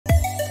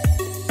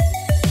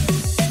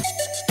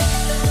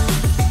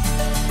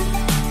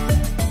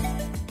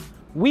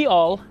We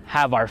all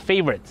have our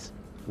favorites.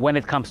 When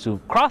it comes to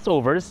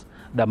crossovers,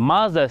 the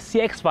Mazda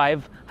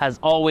CX-5 has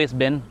always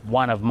been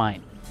one of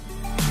mine.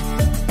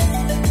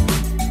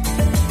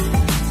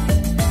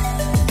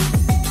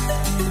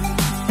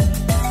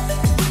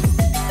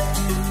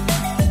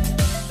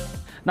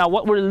 Now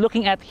what we're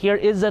looking at here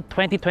is a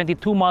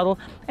 2022 model,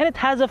 and it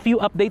has a few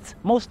updates,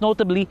 most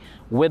notably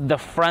with the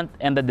front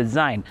and the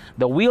design.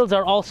 The wheels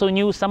are also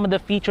new, some of the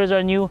features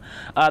are new.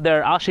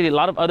 There are actually a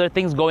lot of other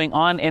things going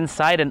on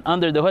inside and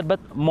under the hood, but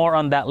more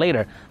on that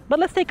later. But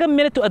let's take a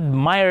minute to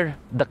admire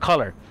the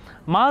color.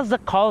 Mazda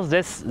calls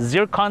this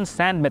zircon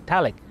sand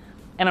metallic,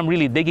 and I'm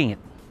really digging it.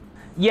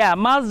 Yeah,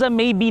 Mazda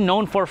may be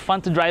known for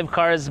fun-to-drive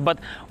cars, but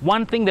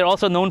one thing they're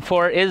also known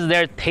for is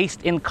their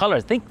taste in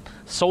colors. Think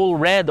Soul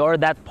Red or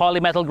that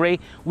polymetal gray.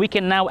 We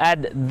can now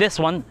add this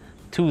one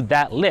to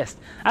that list.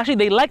 Actually,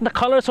 they like the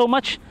color so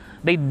much,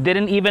 they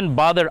didn't even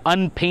bother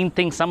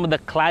unpainting some of the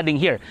cladding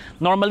here.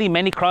 Normally,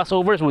 many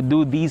crossovers would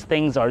do these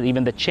things, or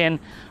even the chin,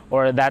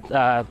 or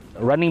that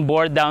running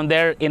board down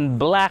there in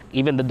black,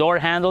 even the door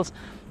handles.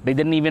 They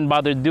didn't even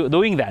bother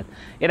doing that.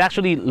 It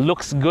actually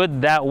looks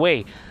good that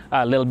way.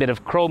 A little bit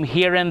of chrome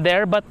here and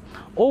there, but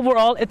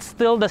overall, it's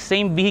still the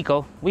same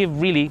vehicle we've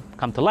really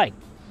come to like.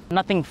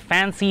 Nothing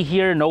fancy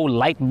here, no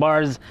light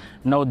bars,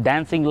 no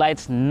dancing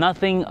lights,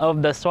 nothing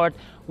of the sort,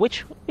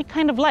 which we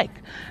kind of like.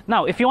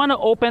 Now, if you want to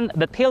open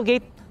the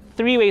tailgate,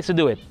 3 ways to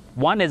do it.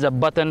 One is a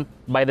button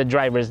by the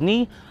driver's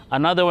knee,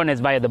 another one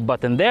is via the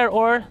button there,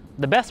 or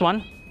the best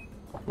one,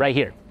 right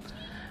here.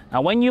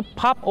 Now, when you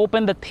pop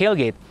open the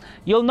tailgate,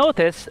 you'll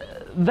notice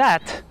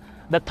that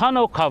the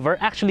tonneau cover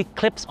actually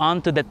clips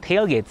onto the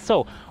tailgate.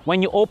 So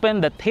when you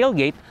open the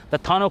tailgate, the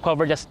tonneau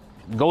cover just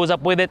goes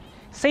up with it,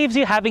 saves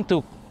you having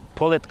to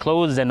pull it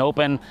closed and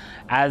open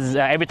as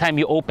every time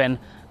you open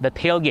the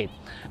tailgate.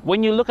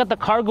 When you look at the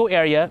cargo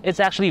area, it's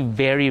actually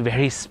very,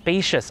 very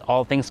spacious,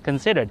 all things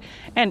considered.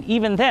 And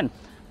even then,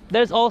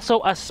 there's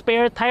also a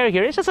spare tire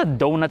here. It's just a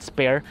donut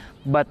spare,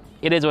 but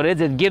it is what it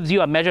is. It gives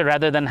you a measure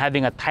rather than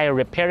having a tire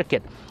repair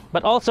kit.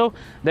 But also,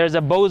 there's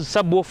a Bose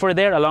subwoofer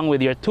there along with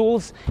your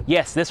tools.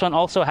 Yes, this one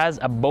also has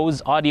a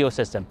Bose audio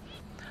system.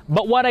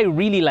 But what I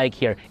really like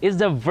here is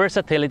the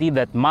versatility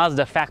that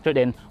Mazda factored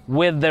in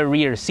with the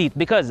rear seat,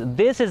 because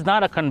this is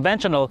not a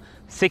conventional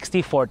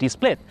 60-40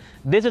 split.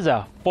 This is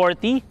a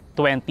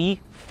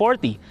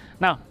 40-20-40.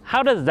 Now,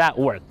 how does that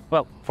work?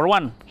 Well, for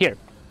one, here,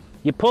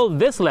 you pull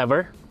this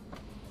lever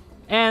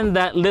and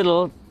that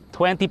little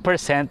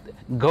 20%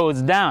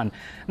 goes down.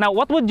 Now,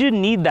 what would you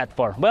need that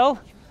for? Well,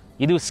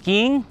 you do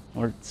skiing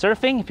or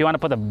surfing, if you want to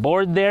put a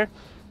board there,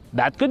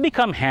 that could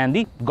become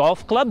handy.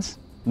 Golf clubs,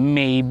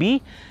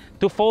 maybe.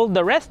 To fold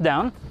the rest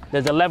down,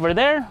 there's a lever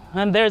there,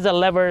 and there's a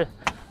lever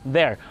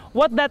there.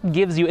 What that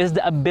gives you is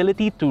the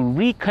ability to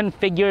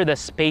reconfigure the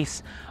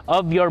space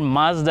of your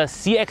Mazda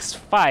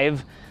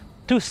CX-5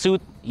 to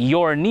suit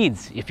your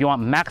needs. If you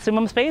want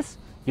maximum space,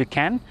 you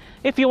can.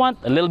 If you want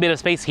a little bit of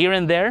space here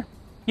and there,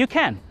 you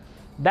can.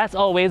 That's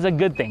always a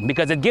good thing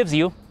because it gives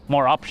you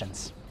more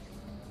options.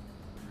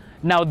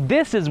 Now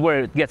this is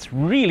where it gets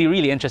really,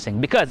 really interesting,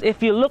 because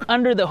if you look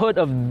under the hood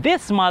of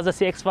this Mazda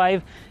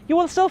CX-5, you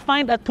will still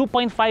find a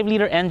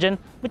 2.5-liter engine,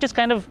 which is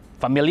kind of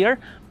familiar.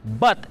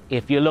 But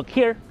if you look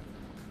here,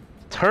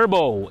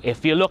 turbo.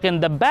 If you look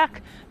in the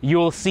back,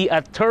 you'll see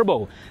a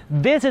turbo.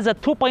 This is a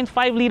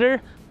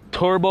 2.5-liter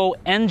turbo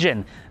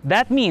engine.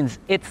 That means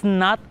it's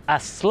not a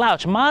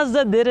slouch.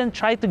 Mazda didn't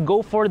try to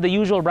go for the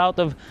usual route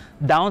of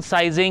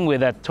downsizing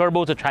with a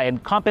turbo to try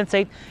and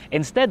compensate.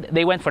 Instead,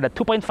 they went for the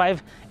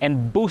 2.5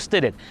 and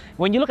boosted it.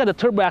 When you look at the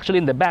turbo actually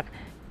in the back,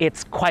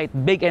 it's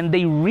quite big, and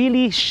they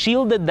really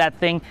shielded that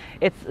thing.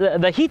 It's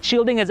the heat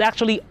shielding is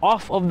actually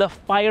off of the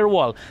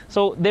firewall.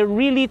 So they're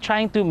really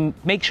trying to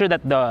make sure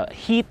that the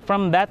heat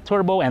from that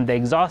turbo and the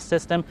exhaust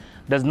system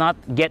does not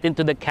get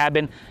into the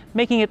cabin,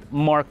 making it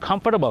more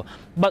comfortable.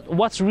 But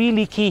what's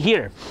really key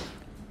here?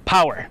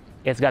 Power.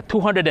 It's got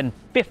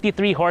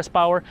 253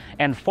 horsepower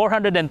and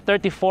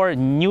 434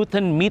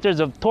 Newton meters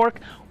of torque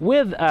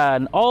with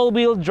an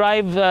all-wheel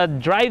drive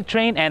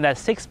drivetrain and a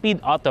 6-speed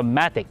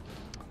automatic.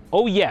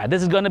 Oh yeah,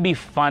 this is gonna be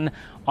fun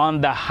on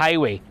the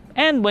highway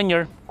and when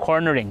you're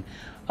cornering.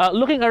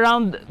 Looking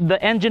around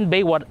the engine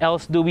bay, what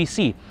else do we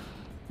see?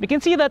 We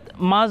can see that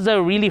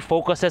Mazda really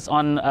focuses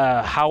on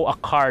how a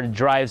car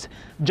drives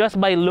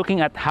just by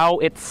looking at how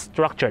it's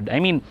structured. I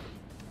mean,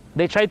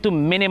 they try to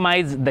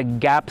minimize the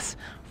gaps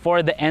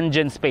for the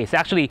engine space.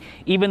 Actually,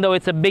 even though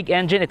it's a big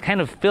engine, it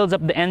kind of fills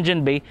up the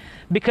engine bay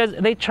because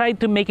they tried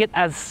to make it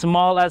as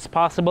small as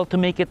possible to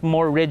make it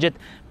more rigid,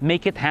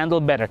 make it handle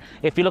better.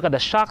 If you look at the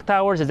shock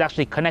towers, it's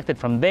actually connected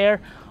from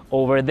there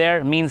over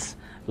there, means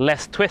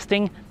less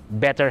twisting,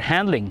 better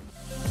handling.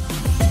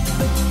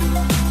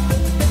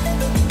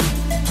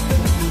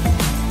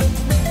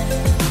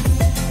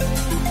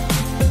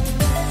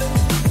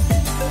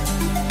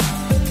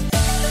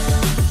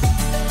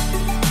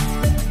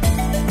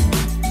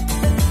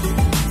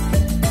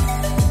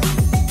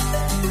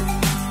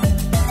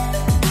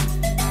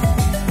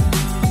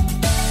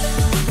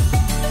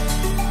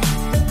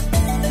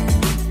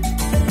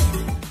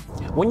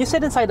 When you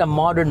sit inside a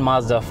modern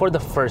Mazda for the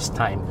first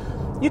time,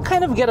 you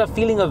kind of get a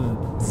feeling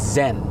of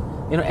zen.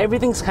 You know,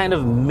 everything's kind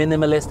of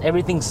minimalist,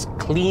 everything's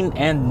clean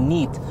and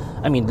neat.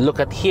 I mean, look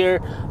at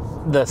here,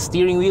 the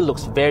steering wheel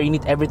looks very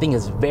neat, everything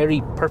is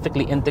very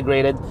perfectly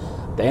integrated.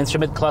 The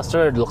instrument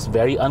cluster looks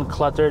very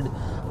uncluttered.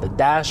 The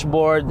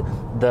dashboard,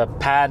 the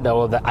pad,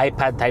 or the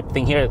iPad type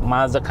thing here,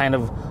 Mazda kind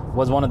of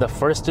was one of the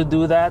first to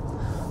do that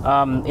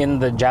in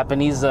the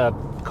Japanese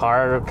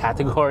car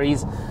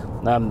categories.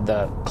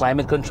 The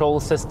climate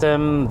control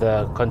system,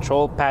 the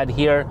control pad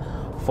here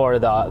for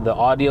the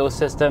audio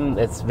system,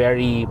 it's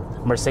very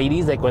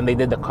Mercedes, like when they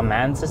did the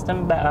command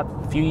system back,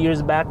 a few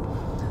years back.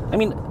 I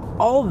mean,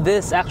 all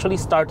this actually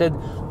started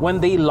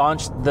when they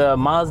launched the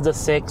Mazda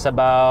 6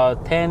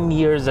 about 10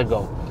 years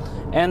ago.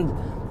 And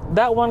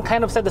that one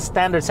kind of set the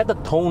standard, set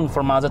the tone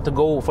for Mazda to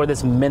go for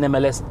this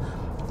minimalist,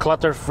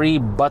 clutter-free,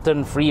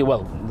 button-free,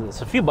 well,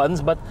 there's a few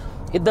buttons, but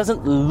it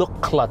doesn't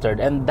look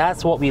cluttered, and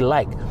that's what we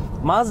like.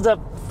 Mazda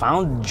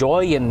found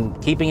joy in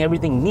keeping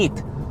everything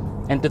neat,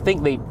 and to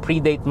think they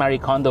predate Marie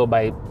Kondo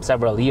by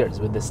several years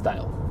with this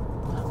style.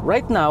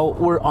 Right now,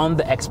 we're on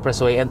the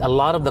expressway, and a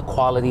lot of the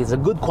qualities, the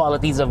good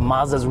qualities of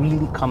Mazda's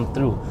really come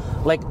through.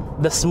 Like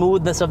the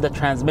smoothness of the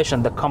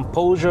transmission, the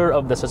composure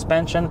of the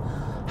suspension,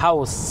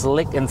 how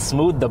slick and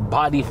smooth the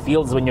body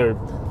feels when you're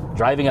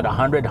driving at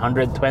 100,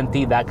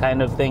 120, that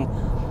kind of thing.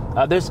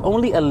 There's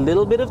only a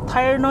little bit of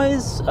tire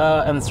noise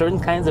on certain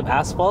kinds of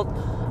asphalt,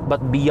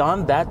 but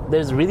beyond that,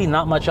 there's really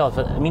not much else.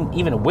 I mean,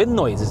 even wind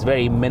noise is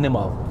very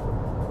minimal.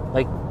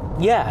 Like,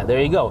 yeah, there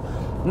you go.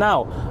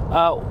 Now,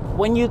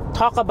 when you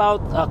talk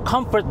about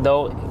comfort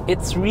though,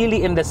 it's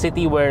really in the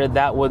city where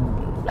that would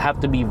have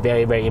to be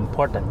very, very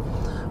important.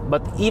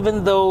 But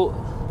even though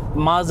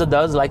Mazda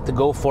does like to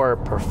go for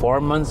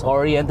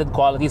performance-oriented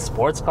qualities,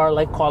 sports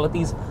car-like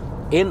qualities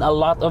in a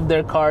lot of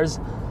their cars,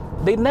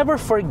 they never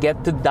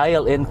forget to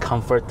dial in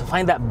comfort, to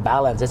find that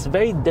balance. It's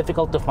very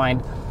difficult to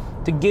find,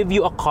 to give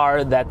you a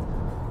car that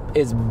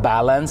is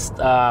balanced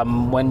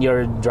when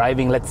you're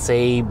driving, let's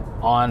say,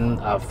 on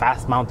a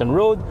fast mountain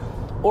road,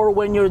 or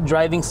when you're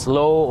driving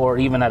slow or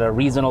even at a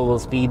reasonable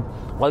speed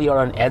while you're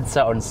on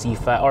EDSA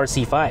or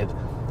C5.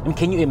 I mean,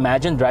 can you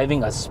imagine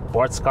driving a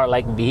sports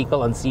car-like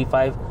vehicle on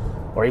C5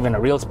 or even a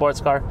real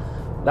sports car?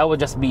 That would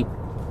just be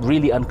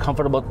really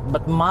uncomfortable.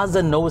 But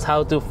Mazda knows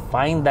how to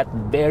find that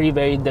very,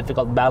 very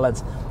difficult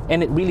balance,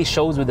 and it really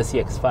shows with the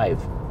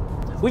CX-5.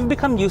 We've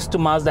become used to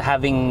Mazda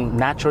having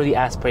naturally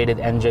aspirated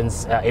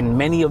engines in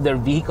many of their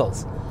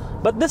vehicles,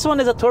 but this one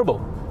is a turbo.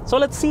 So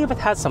let's see if it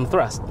has some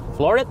thrust.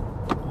 Floor it.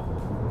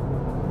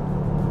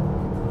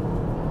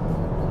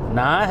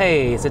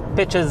 Nice, it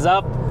pitches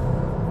up.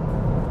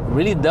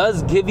 Really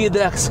does give you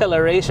the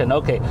acceleration.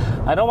 Okay,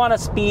 I don't want to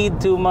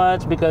speed too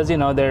much because, you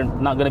know, they're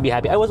not going to be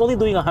happy. I was only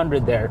doing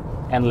 100 there,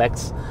 and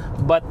Lex,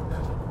 but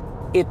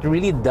it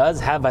really does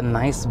have a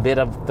nice bit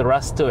of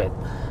thrust to it.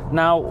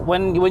 Now,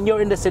 when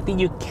you're in the city,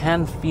 you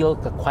can feel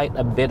quite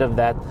a bit of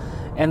that,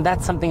 and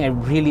that's something I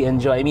really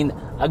enjoy. I mean,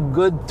 a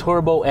good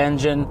turbo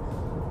engine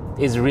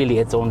is really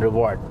its own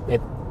reward.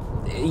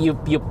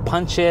 You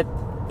punch it,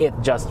 it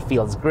just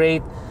feels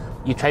great.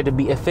 You try to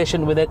be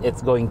efficient with it,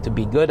 it's going to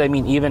be good. I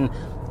mean, even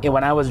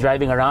when I was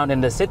driving around in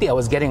the city, I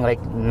was getting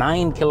like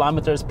 9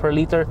 kilometers per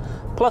liter,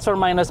 plus or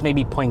minus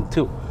maybe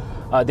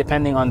 0.2,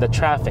 depending on the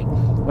traffic.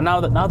 But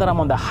now that I'm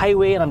on the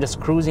highway and I'm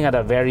just cruising at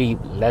a very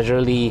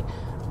leisurely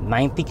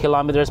 90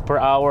 kilometers per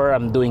hour,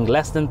 I'm doing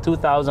less than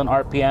 2,000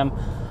 RPM,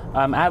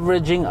 I'm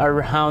averaging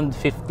around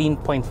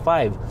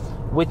 15.5,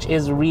 which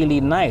is really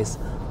nice.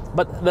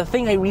 But the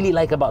thing I really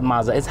like about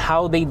Mazda is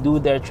how they do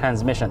their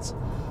transmissions.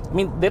 I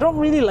mean, they don't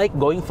really like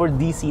going for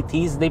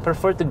DCTs. They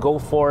prefer to go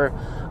for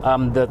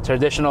the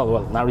traditional,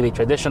 well, not really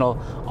traditional,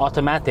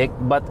 automatic,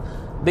 but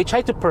they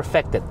try to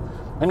perfect it.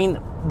 I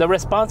mean, the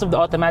response of the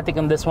automatic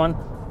in this one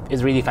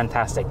is really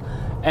fantastic.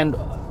 And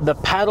the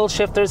paddle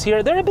shifters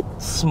here, they're a bit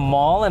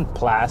small and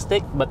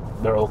plastic, but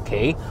they're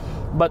okay.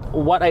 But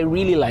what I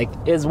really like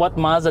is what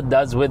Mazda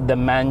does with the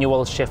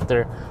manual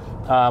shifter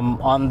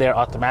on their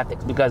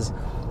automatics, because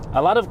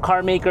a lot of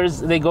car makers,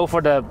 they go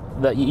for the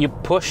you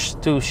push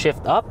to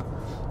shift up,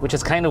 which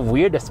is kind of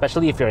weird,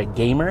 especially if you're a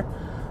gamer.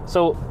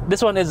 So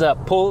this one is a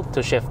pull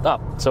to shift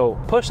up. So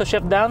push to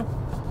shift down.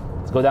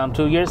 Let's go down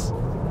 2 gears.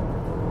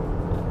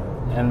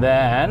 And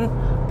then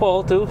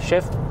pull to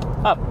shift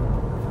up.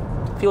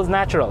 Feels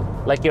natural,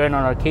 like you're in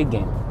an arcade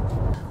game.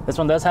 This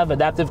one does have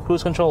adaptive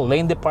cruise control,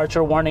 lane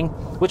departure warning,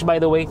 which, by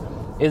the way,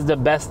 is the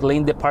best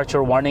lane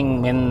departure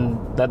warning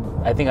that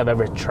I think I've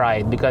ever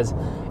tried, because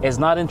it's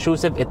not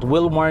intrusive. It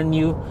will warn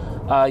you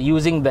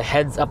using the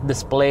heads-up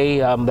display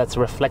that's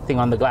reflecting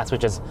on the glass,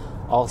 which is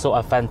also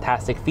a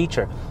fantastic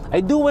feature. I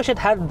do wish it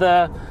had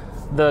the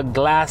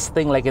glass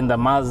thing like in the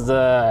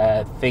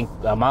Mazda, I think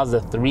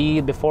Mazda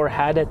 3 before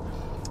had it,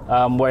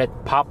 where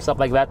it pops up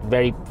like that,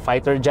 very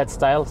fighter jet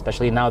style,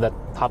 especially now that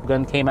Top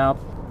Gun came out.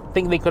 I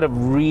think they could have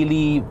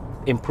really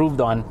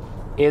improved on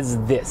is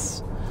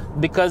this,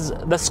 because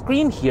the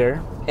screen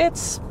here,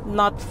 It's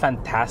not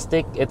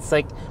fantastic. It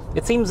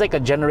seems like a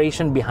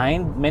generation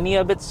behind many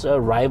of its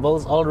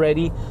rivals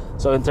already.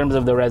 So in terms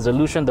of the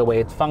resolution, the way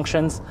it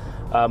functions,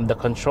 the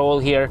control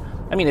here,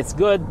 I mean, it's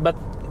good, but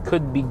it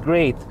could be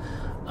great.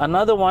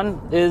 Another one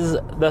is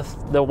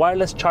the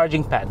wireless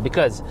charging pad,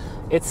 because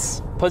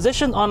it's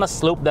positioned on a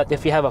slope that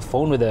if you have a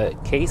phone with a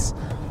case,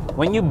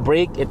 when you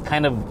brake, it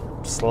kind of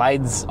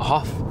slides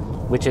off,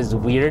 which is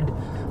weird.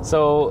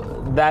 So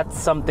that's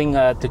something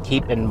to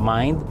keep in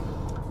mind.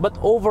 But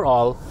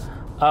overall,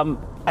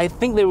 I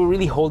think they were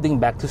really holding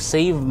back to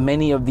save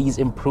many of these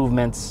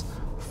improvements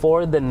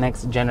for the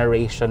next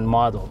generation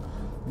model,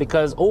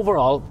 because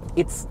overall,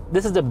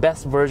 this is the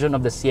best version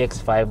of the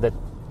CX-5 that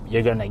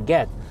you're gonna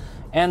get.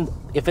 And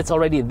if it's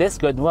already this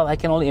good, well, I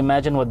can only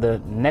imagine what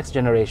the next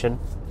generation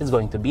is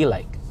going to be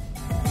like.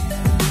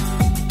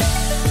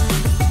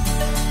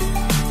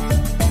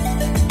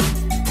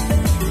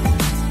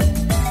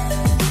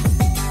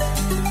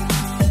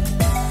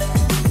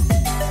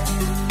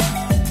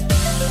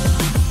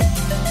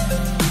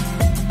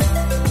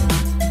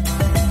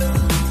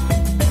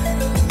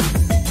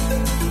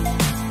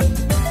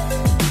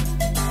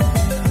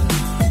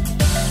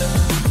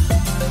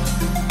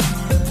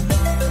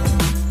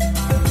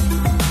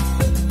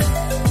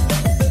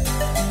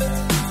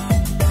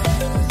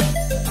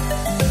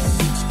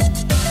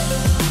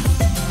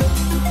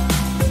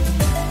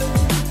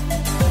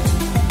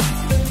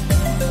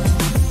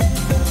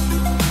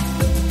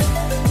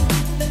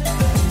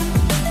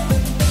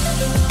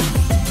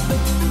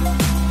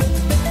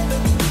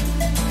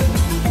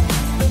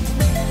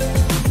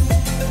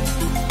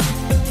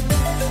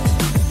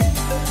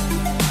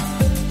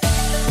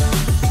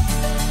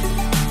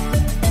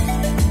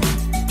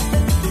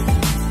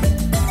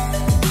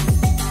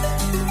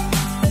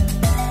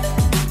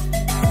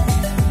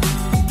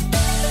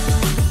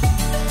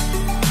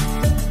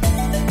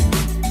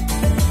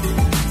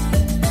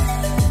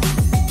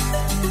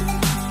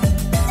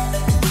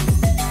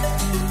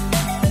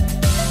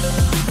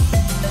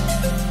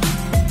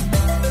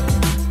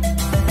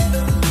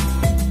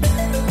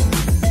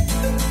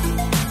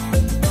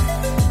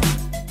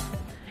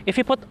 If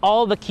you put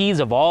all the keys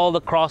of all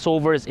the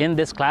crossovers in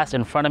this class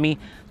in front of me,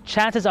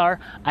 chances are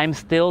I'm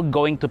still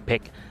going to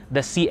pick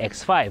the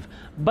CX-5.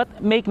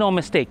 But make no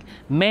mistake,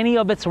 many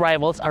of its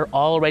rivals are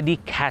already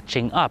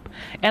catching up.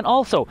 And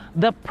also,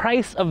 the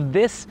price of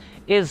this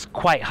is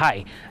quite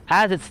high.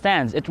 As it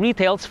stands, it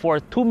retails for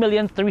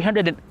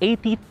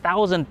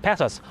 2,380,000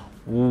 pesos.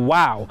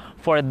 Wow!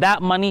 For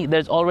that money,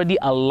 there's already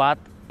a lot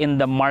in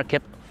the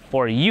market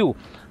for you.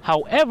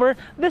 However,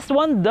 this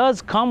one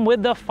does come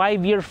with the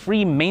 5-year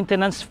free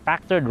maintenance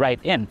factored right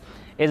in.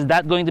 Is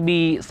that going to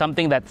be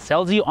something that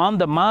sells you on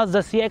the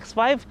Mazda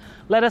CX-5?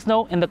 Let us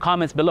know in the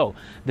comments below.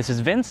 This is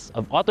Vince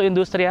of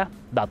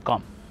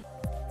AutoIndustriya.com.